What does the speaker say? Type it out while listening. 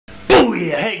Oh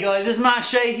yeah, hey guys, it's Mark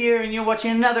Shay here and you're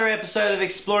watching another episode of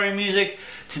Exploring Music.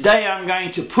 Today I'm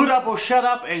going to put up or shut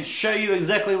up and show you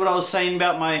exactly what I was saying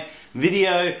about my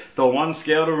video, The One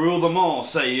Scale to Rule Them All.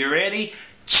 So you ready?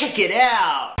 Check it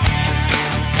out!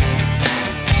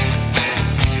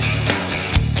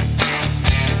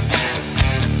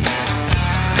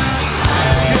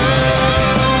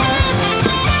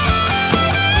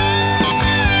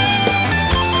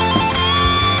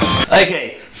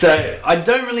 Okay, so I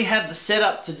don't really have the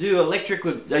setup to do electric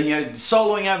with,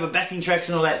 soloing over backing tracks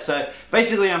and all that. So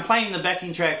basically I'm playing the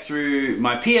backing track through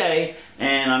my PA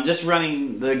and I'm just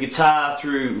running the guitar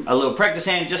through a little practice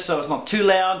amp just so it's not too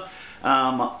loud.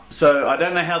 So I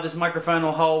don't know how this microphone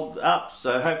will hold up,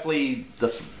 so hopefully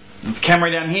the camera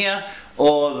down here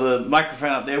or the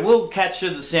microphone up there will capture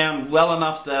the sound well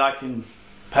enough that I can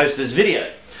post this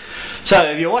video.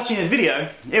 So if you're watching this video,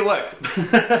 it worked.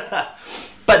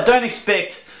 But don't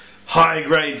expect high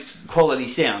grade quality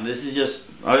sound. This is just,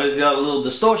 I just got a little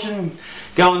distortion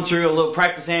going through a little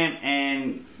practice amp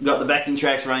and got the backing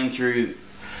tracks running through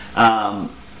my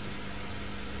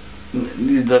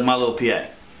little PA.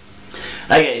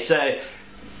 Okay, so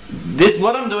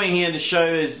what I'm doing here to show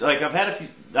is, like, I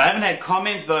haven't had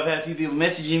comments, but I've had a few people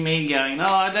messaging me going, no,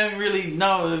 I don't really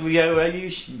know,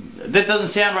 that doesn't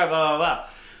sound right, blah, blah, blah.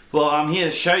 Well, I'm here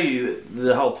to show you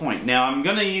the whole point. Now,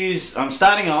 I'm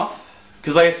starting off,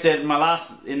 because like I said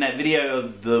in that video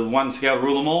of the one scale to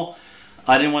rule them all,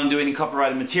 I didn't want to do any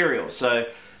copyrighted material. So,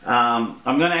 I'm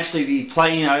going to actually be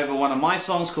playing over one of my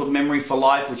songs called Memory for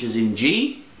Life, which is in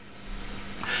G.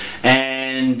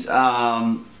 And,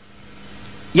 yeah,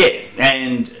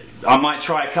 and I might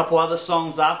try a couple other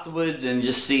songs afterwards and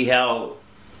just see how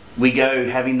we go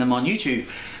having them on YouTube.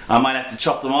 I might have to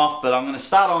chop them off, but I'm going to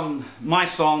start on my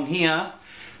song here,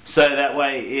 so that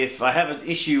way if I have an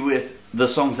issue with the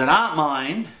songs that aren't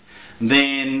mine,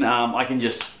 then I can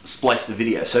just splice the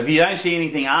video. So if you don't see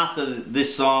anything after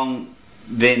this song,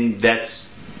 then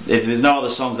if there's no other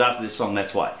songs after this song,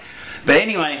 that's why. But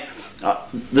anyway,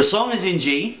 the song is in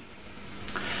G,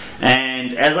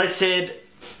 and as I said,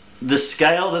 the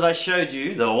scale that I showed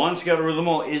you, the one scale to rule them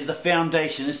all, is the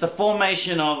foundation. It's the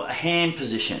formation of a hand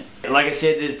position. Like I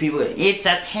said, there's people that, it's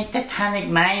a pentatonic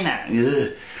minor.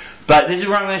 Ugh. But this is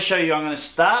what I'm going to show you. I'm going to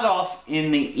start off in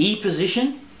the E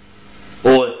position,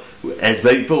 or as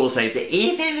people will say, the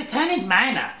E pentatonic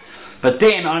minor. But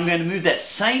then I'm going to move that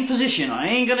same position. I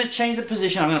ain't going to change the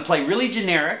position. I'm going to play really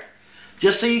generic,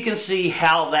 just so you can see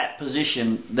how that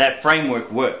position, that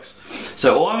framework works.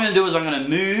 So all I'm going to do is I'm going to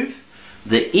move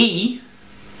the E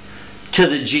to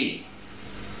the G,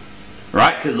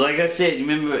 right? Because like I said,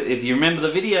 if you remember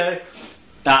the video,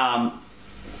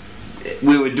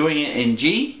 we were doing it in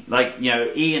G, like,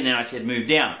 E, and then I said move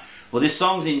down. Well, this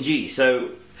song's in G, so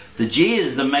the G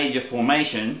is the major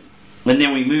formation, and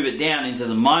then we move it down into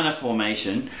the minor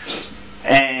formation,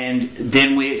 and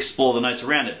then we explore the notes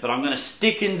around it. But I'm going to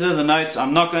stick into the notes.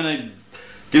 I'm not going to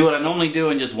do what I normally do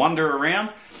and just wander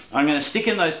around. I'm going to stick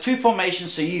in those two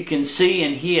formations so you can see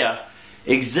and hear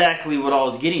exactly what I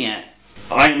was getting at.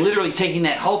 I'm literally taking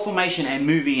that whole formation and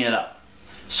moving it up.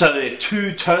 So they're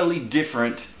two totally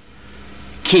different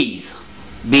keys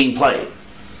being played.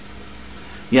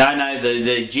 Yeah, I know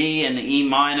the G and the E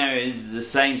minor is the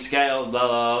same scale, blah, blah,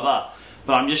 blah, blah.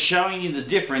 But I'm just showing you the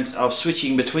difference of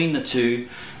switching between the two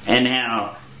and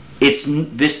how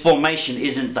this formation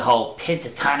isn't the whole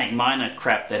pentatonic minor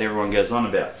crap that everyone goes on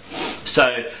about.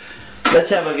 So let's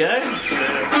have a go.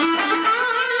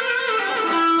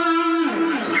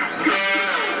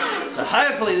 So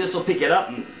hopefully this will pick it up.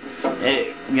 And,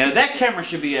 that camera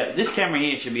should be, this camera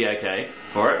here should be okay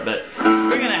for it. But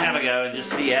we're gonna have a go and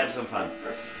just have some fun.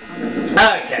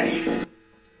 Okay.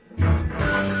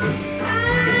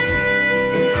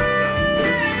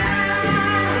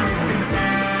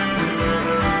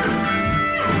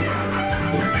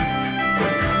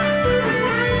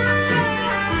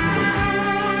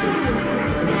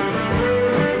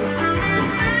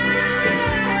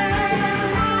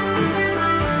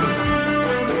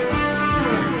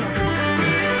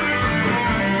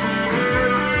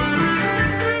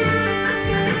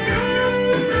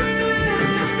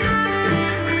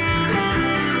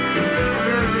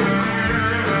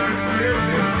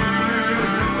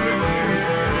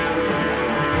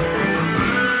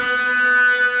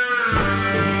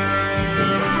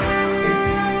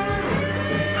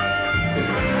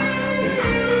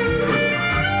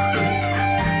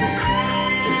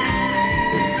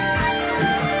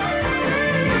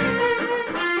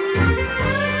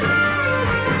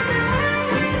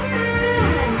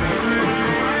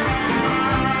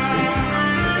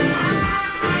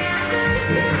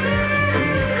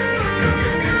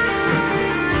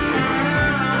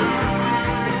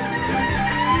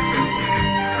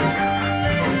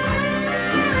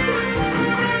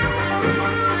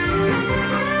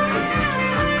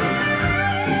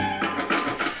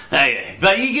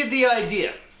 but you get the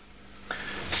idea.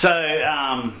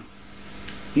 So,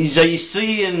 so you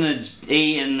see in the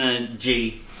E and the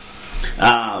G,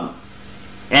 and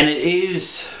it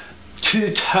is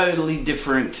two totally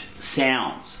different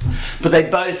sounds, but they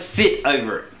both fit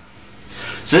over it.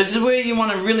 So this is where you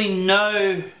want to really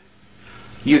know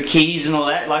your keys and all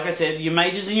that. Like I said, your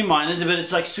majors and your minors, but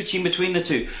it's like switching between the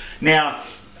two. Now,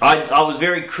 I was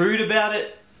very crude about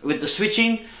it with the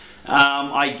switching.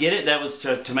 I get it. That was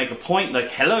to make a point, like,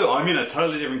 hello, I'm in a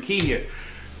totally different key here.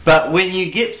 But when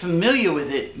you get familiar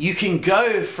with it, you can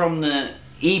go from the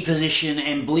E position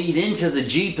and bleed into the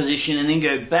G position and then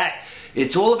go back.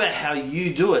 It's all about how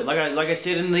you do it. Like I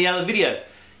said in the other video,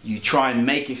 you try and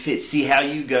make it fit. See how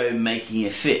you go making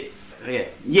it fit.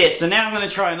 Yeah, so now I'm going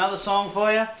to try another song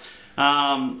for you.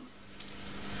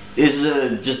 This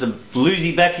is just a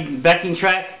bluesy backing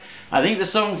track. I think the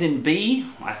song's in B,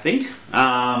 I think.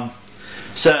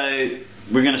 So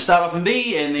we're going to start off in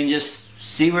B and then just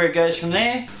see where it goes from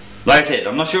there. Like I said,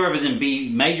 I'm not sure if it's in B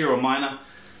major or minor.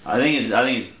 I think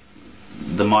it's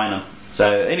the minor.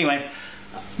 So anyway,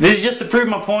 this is just to prove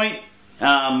my point.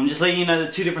 Just letting you know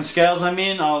the two different scales I'm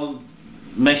in. I'll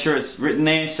make sure it's written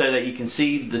there so that you can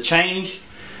see the change.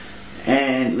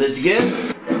 And let's go.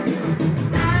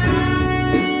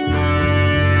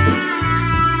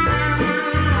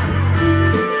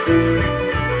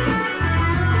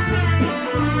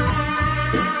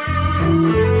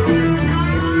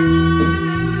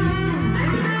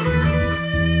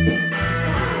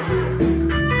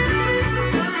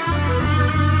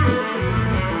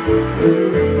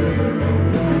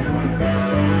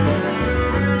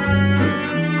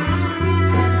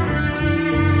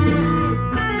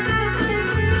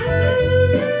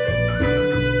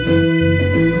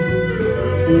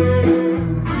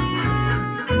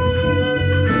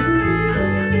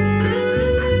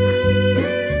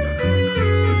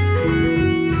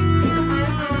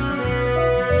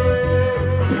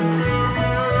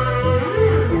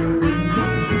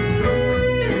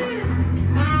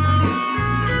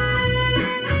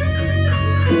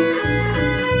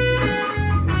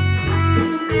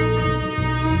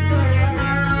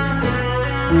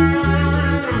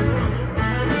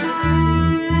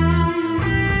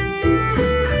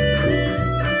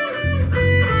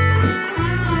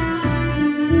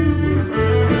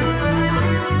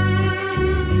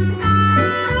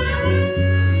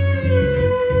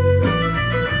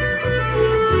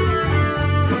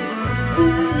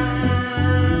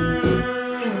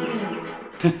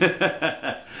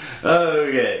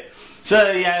 Okay,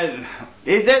 so yeah,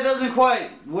 that doesn't quite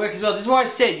work as well. This is why I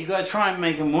said you got to try and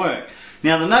make them work.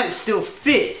 Now the notes still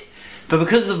fit, but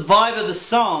because of the vibe of the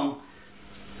song,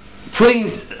 putting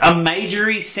a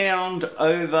majory sound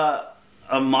over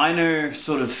a minor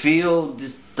sort of feel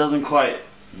just doesn't quite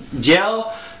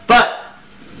gel. But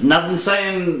nothing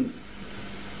says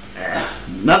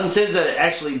that it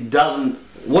actually doesn't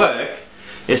work.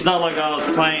 It's not like I was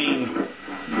playing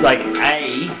like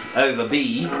A over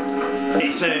B.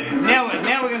 So now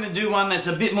we're going to do one that's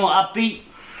a bit more upbeat.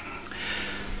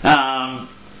 I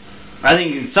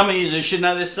think some of you should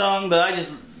know this song, but I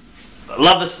just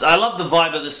love this. I love the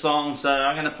vibe of this song, so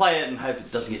I'm going to play it and hope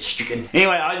it doesn't get stricken.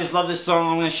 Anyway, I just love this song.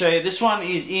 I'm going to show you. This one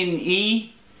is in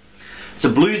E. It's a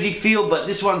bluesy feel, but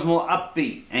this one's more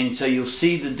upbeat, and so you'll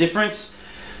see the difference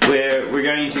where we're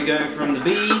going to go from the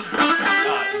B,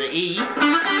 the E.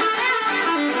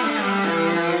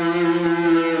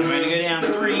 I'm going to go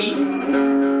down 3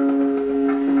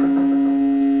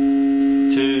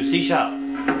 to C sharp.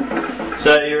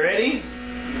 So you ready?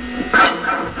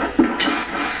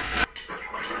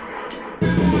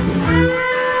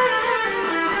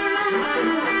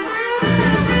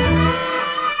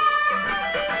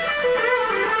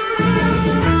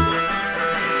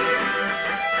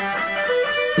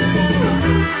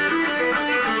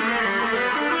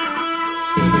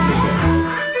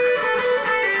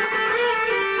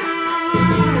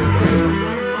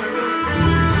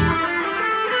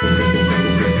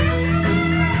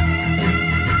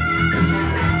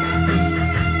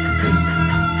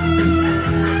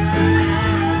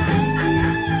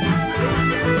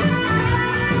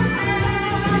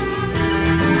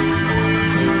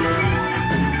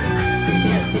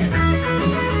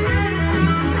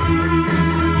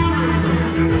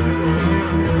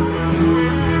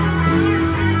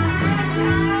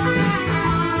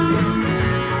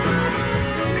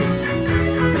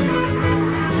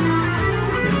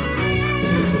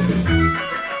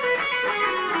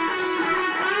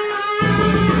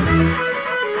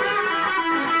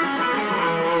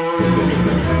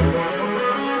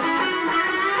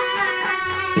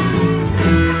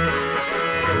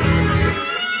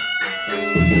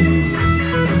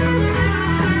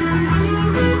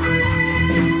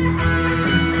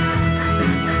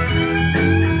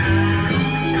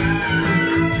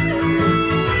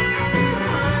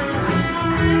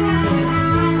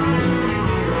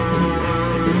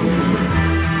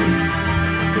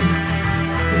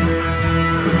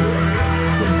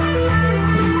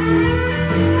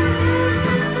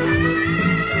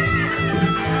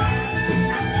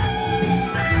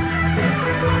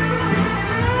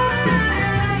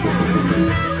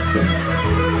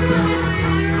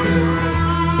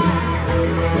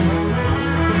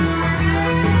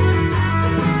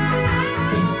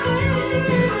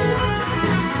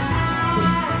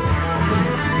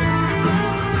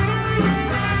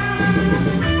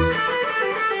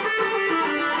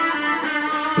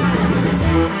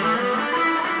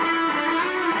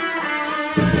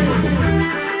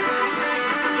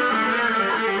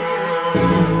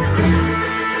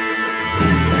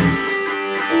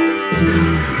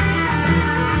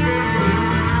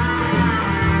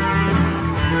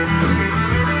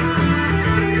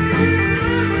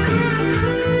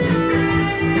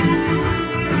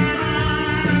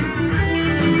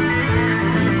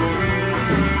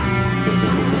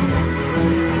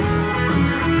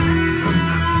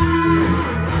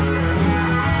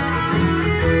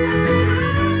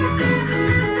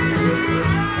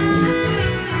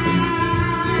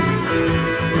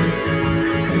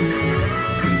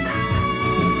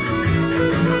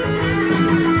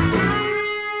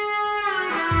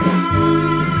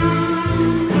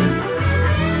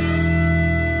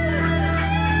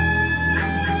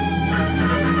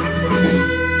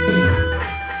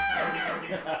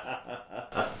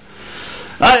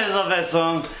 I just love that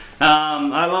song.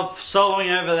 I love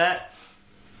soloing over that.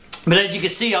 But as you can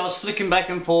see, I was flicking back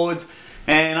and forwards,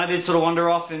 and I did sort of wander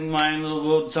off in my own little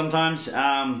world sometimes.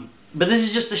 But this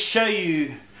is just to show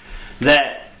you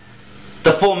that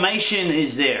the formation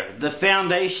is there, the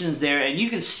foundation's there, and you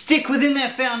can stick within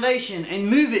that foundation and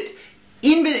move it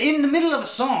in the middle of a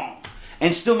song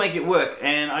and still make it work.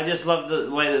 And I just love the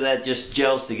way that just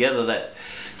gels together.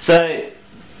 So,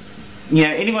 you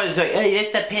know, anybody's like,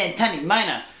 hey, that's the pentatonic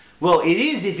minor. Well, it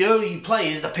is if all you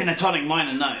play is the pentatonic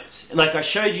minor notes. Like I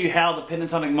showed you how the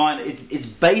pentatonic minor, it's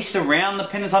based around the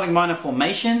pentatonic minor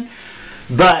formation,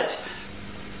 but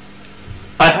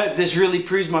I hope this really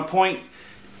proves my point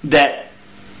that,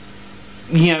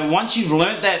 you know, once you've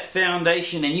learnt that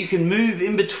foundation and you can move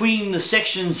in between the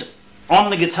sections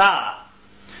on the guitar,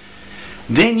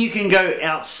 then you can go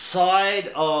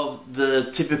outside of the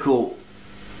typical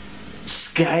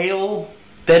scale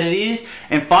that it is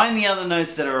and find the other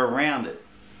notes that are around it.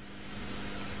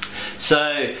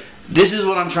 So this is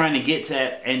what I'm trying to get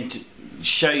at and to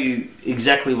show you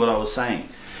exactly what I was saying.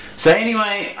 So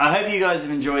anyway, I hope you guys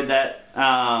have enjoyed that.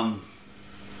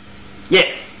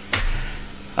 Yeah,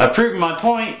 I've proven my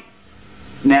point.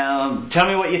 Now tell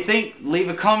me what you think, leave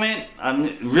a comment.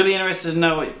 I'm really interested to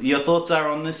know what your thoughts are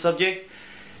on this subject.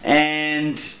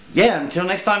 And yeah, until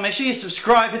next time, make sure you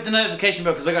subscribe, hit the notification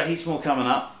bell because I got heaps more coming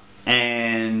up.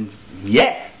 And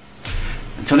yeah,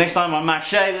 until next time, I'm Mark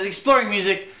Shay. This is Exploring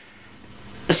Music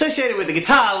associated with the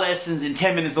guitar lessons in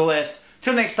 10 minutes or less.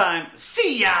 Till next time,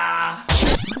 see ya!